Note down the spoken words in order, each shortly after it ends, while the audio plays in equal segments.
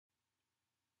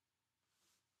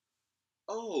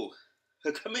Oh,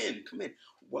 come in, come in.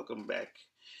 Welcome back.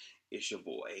 It's your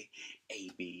boy,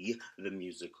 AB, the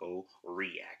musical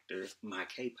reactor. My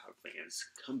K-pop fans,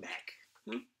 come back.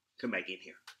 Come back in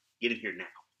here. Get in here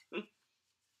now.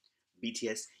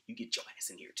 BTS, you get your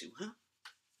ass in here too, huh?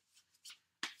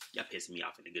 Y'all pissing me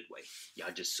off in a good way.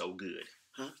 Y'all just so good,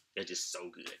 huh? They're just so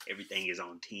good. Everything is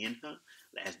on 10, huh?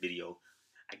 Last video,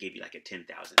 I gave you like a 10,000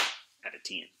 out of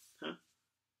 10, huh?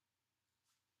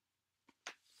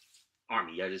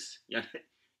 Army, y'all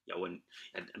wasn't,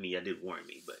 I mean, y'all did warn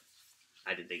me, but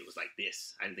I didn't think it was like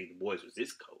this. I didn't think the boys was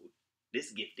this cold,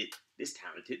 this gifted, this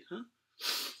talented, huh?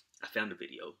 I found a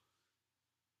video.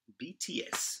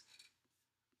 BTS,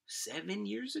 7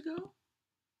 years ago?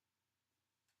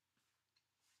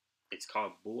 It's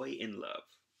called Boy in Love.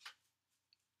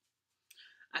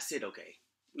 I said, okay,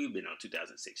 we've been on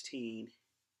 2016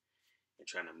 and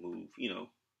trying to move,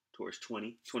 towards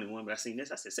 2021, but I seen this.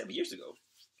 I said 7 years ago.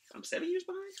 I'm 7 years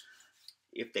behind.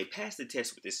 If they pass the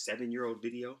test with this 7-year-old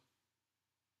video,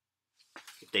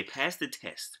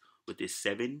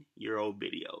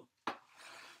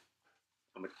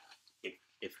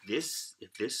 if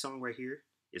this song right here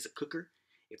is a cooker,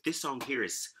 if this song here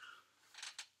is,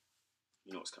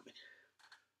 you know what's coming.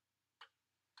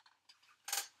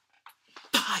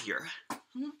 Fire.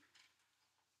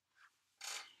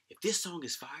 If this song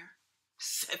is fire,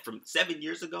 from 7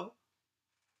 years ago,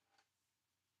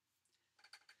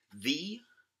 the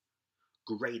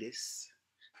greatest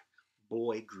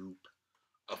boy group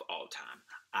of all time.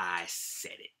 I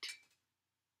said it.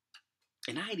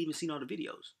 And I ain't even seen all the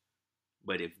videos.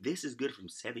 But if this is good from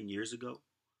 7 years ago,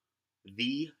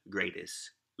 the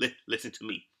greatest, listen to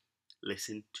me.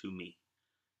 Listen to me.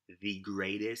 The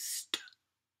greatest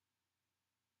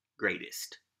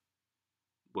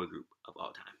boy group of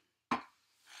all time.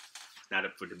 It's not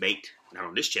up for debate. Not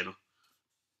on this channel.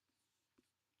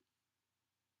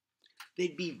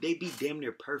 They'd be damn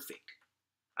near perfect.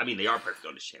 I mean, they are perfect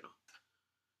on this channel.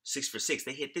 6 for 6.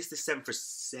 They hit this 7 for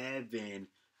 7.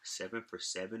 7 for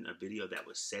 7. A video that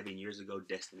was 7 years ago.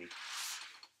 Destiny.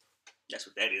 That's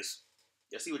what that is.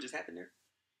 Y'all see what just happened there?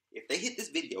 If they hit this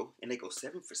video and they go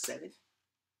 7 for 7,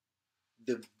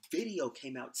 the video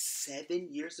came out 7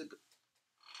 years ago.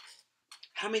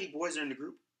 How many boys are in the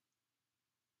group?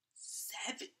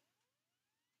 7.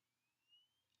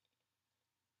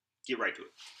 Get right to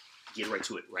it. Get right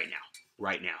to it right now.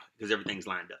 Right now. Because everything's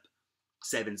lined up.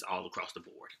 7s all across the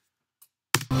board.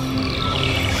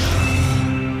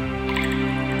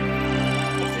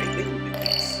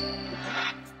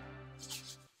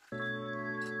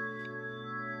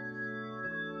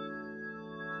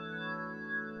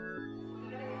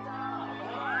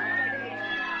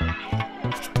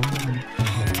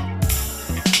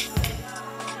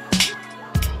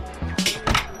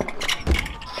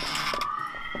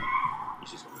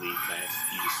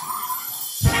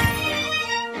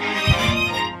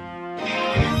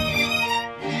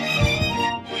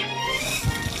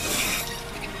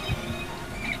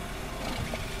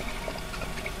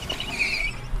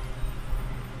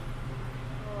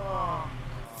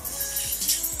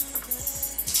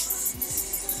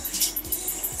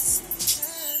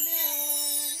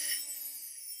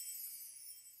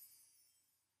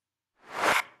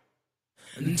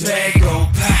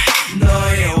 되고파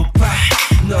너의 오빠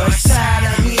너의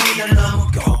사랑이 난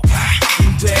너무 고파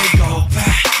되고파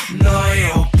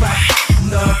너의 오빠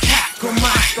널 갖고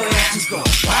말 거야 두고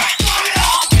봐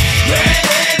왜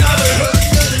내 맘을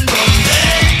흔드는 건데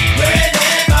왜 내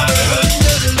맘을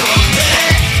흔드는 건데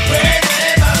왜 내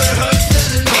맘을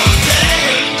흔드는 건데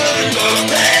흔드는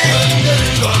건데 흔드는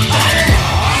건데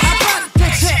아빠는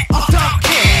대체 어떻게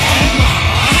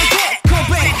나한테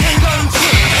고백한 건지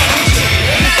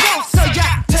써야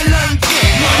될런지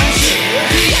뭔지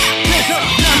네 앞에서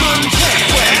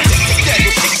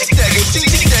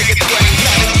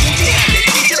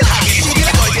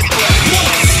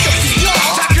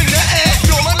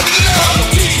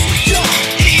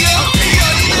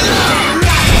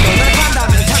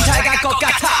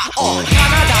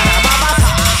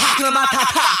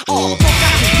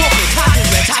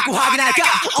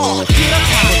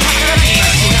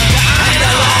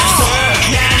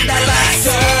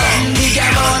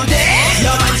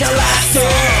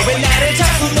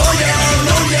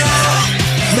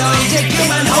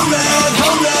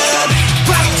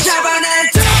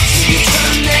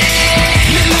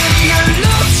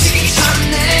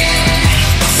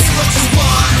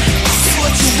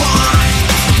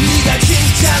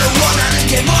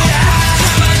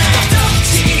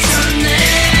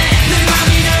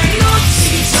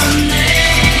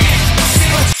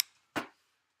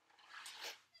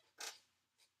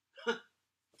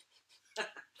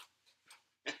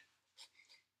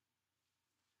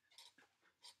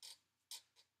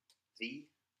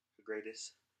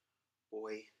greatest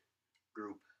boy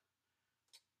group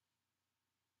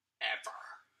ever.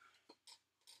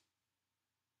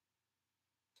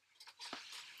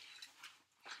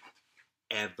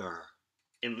 Ever.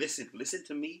 And listen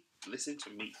to me. Listen to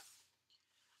me.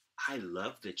 I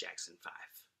love the Jackson 5.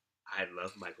 I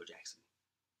love Michael Jackson.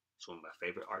 He's one of my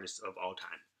favorite artists of all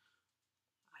time.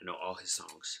 I know all his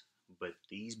songs. But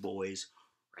these boys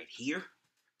right here,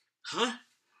 huh?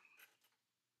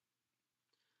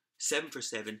 7 for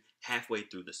 7 halfway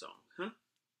through the song, huh?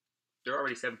 They're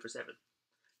already 7 for 7.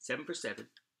 7 for 7.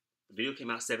 The video came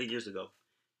out 7 years ago.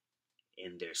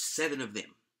 And there's 7 of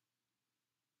them.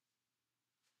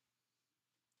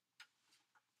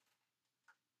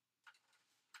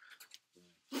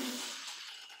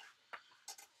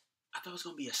 I thought it was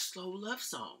going to be a slow love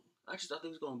song. I just thought they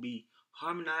was going to be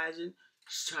harmonizing,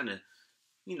 just trying to,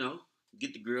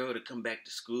 get the girl to come back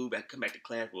to school, come back to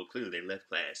class. Well, clearly they left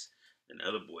class. And the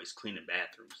other boys cleaning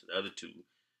bathrooms. The other two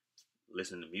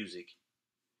listening to music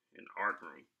in the art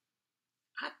room.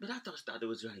 But I thought they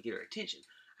was trying to get her attention.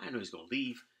 I know he's going to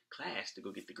leave class to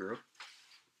go get the girl.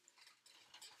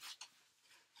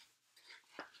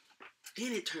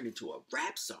 Then it turned into a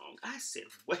rap song. I said,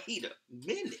 wait a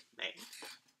minute, man.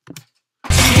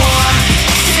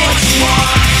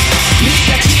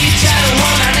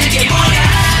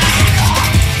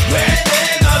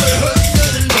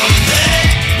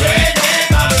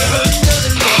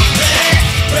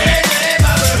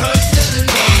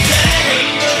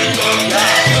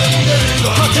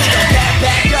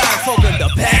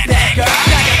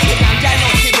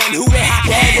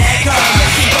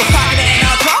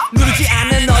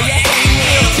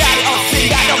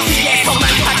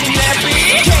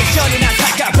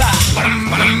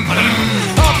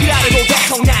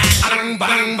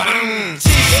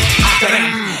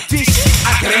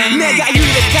 내가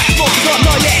유력한 모든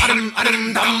너의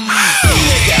아름다움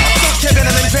내가 어떻게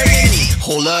변하면 되겠니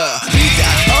홀라 네가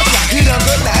어쩌 그런 건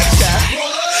낫자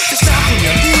싸우면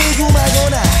울고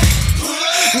말거나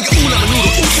네가 우라면 울어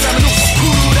웃으라면 웃어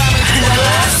쿨하면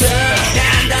달랐어 난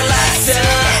달랐어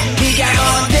네가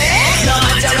뭔데 너만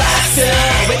잘났어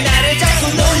왜 나를 자꾸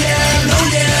놀려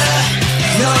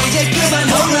너 이제 그만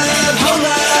홀라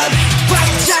꽉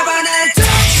잡아 날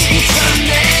덮치기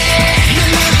전에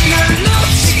널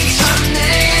놓치기 전에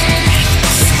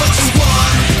Say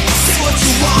what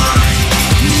you want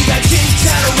네가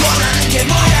진짜로 원하는 게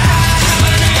뭐야 잡아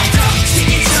날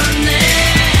덮치기 전에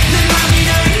내 맘이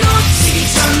널 놓치기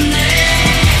전에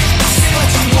Say what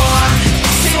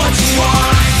you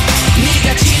want 네가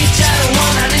진짜로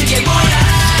원하는 게 뭐야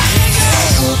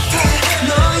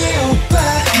너의 오빠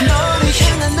너를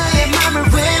향한 나의 맘을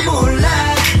왜 몰라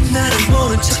나를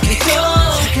모른 척해도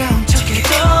차가운 척해도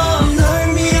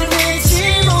널 밀어내지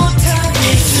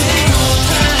못하겠어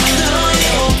너의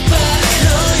오빠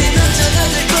너의 남자가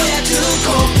될 거야 두고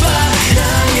봐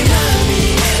나의 마음이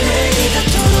내게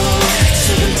닿도록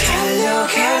지금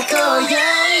달려갈 거야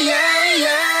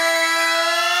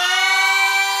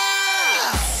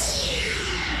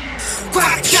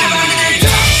꽉 잡아 날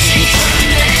덮치기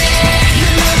전에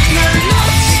널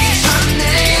놓치기 전에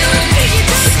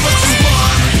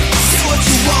Say what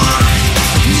you want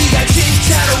네가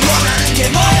진짜로 원하는 게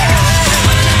뭐야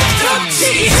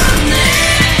덮치기 전에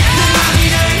내 맘이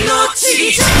널 놓치기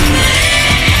전에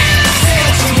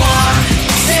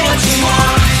Say what you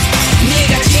want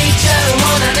네가 진짜로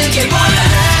원하는 게 뭐야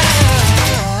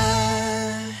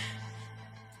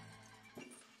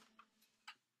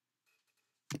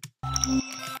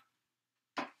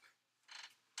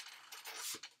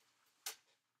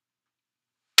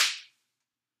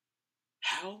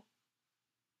How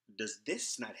does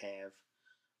this not have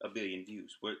a billion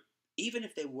views? Where even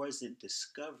if they wasn't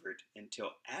discovered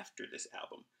until after this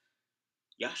album,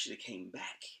 y'all should have came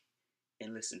back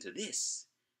and listened to this.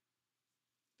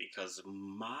 Because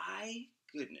my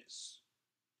goodness,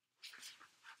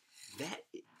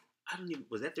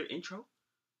 was that their intro?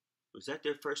 Was that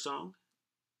their first song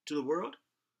to the world?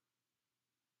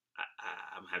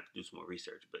 I'm gonna have to do some more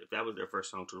research, but if that was their first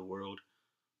song to the world,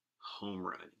 home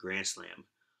run, grand slam,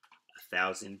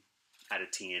 1,000 out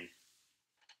of 10.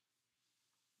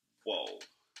 Whoa.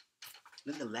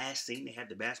 Then the last scene, they had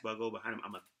the basketball goal behind them.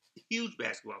 I'm a huge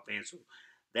basketball fan, so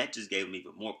that just gave them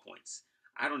even more points.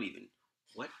 I don't even,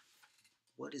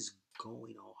 what is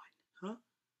going on, huh?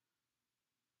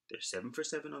 They're 7 for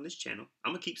 7 on this channel.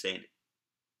 I'm gonna keep saying it.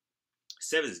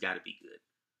 7's gotta be good.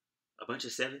 A bunch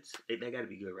of 7s, they gotta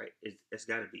be good, right? It's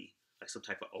gotta be like some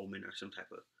type of omen or some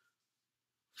type of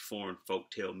foreign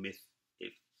folktale myth.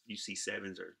 If you see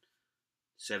 7s or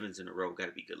 7s in a row,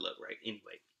 gotta be good luck, right?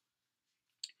 Anyway,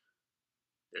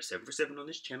 they're 7 for 7 on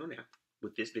this channel now.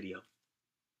 with this video.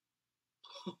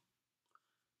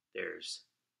 There's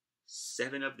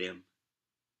 7 of them,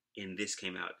 and this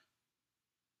came out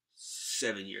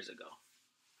 7 years ago.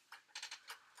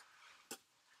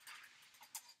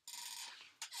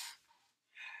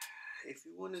 If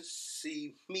you want to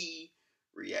see me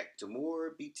react to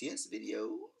more BTS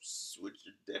videos, which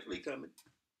are definitely coming,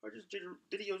 or just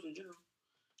videos in general,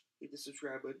 hit the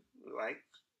subscribe button, like,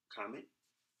 comment.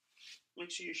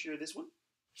 Make sure you share this one.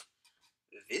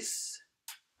 This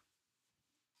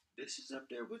is up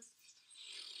there with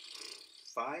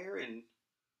Fire and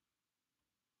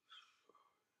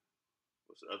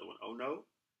what's the other one? Oh no,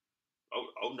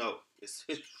 oh no, it's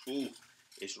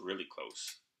really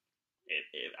close.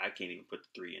 If I can't even put the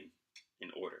 3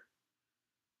 in order.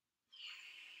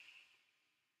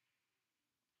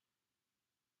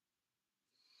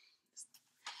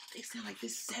 They sound like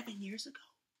this 7 years ago.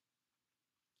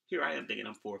 Here I am thinking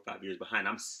I'm 4 or 5 years behind.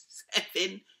 I'm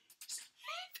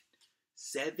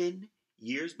 7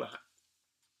 years behind.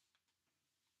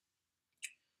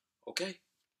 Okay,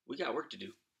 we got work to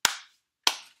do.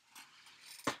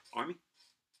 Army,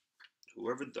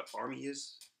 whoever the army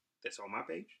is that's on my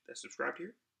page, that's subscribed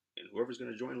here, and whoever's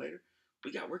going to join later,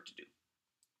 we got work to do.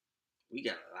 We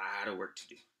got a lot of work to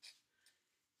do.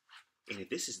 And if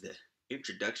this is the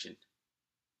introduction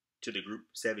to the group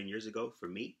 7 years ago for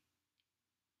me,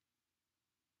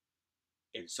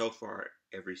 and so far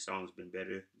every song's been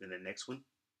better than the next one,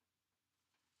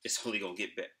 it's only going to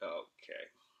get better.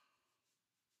 Okay.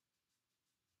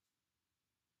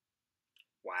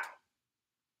 Wow.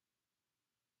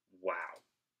 Wow.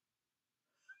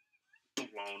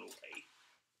 Blown away.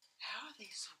 How are they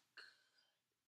so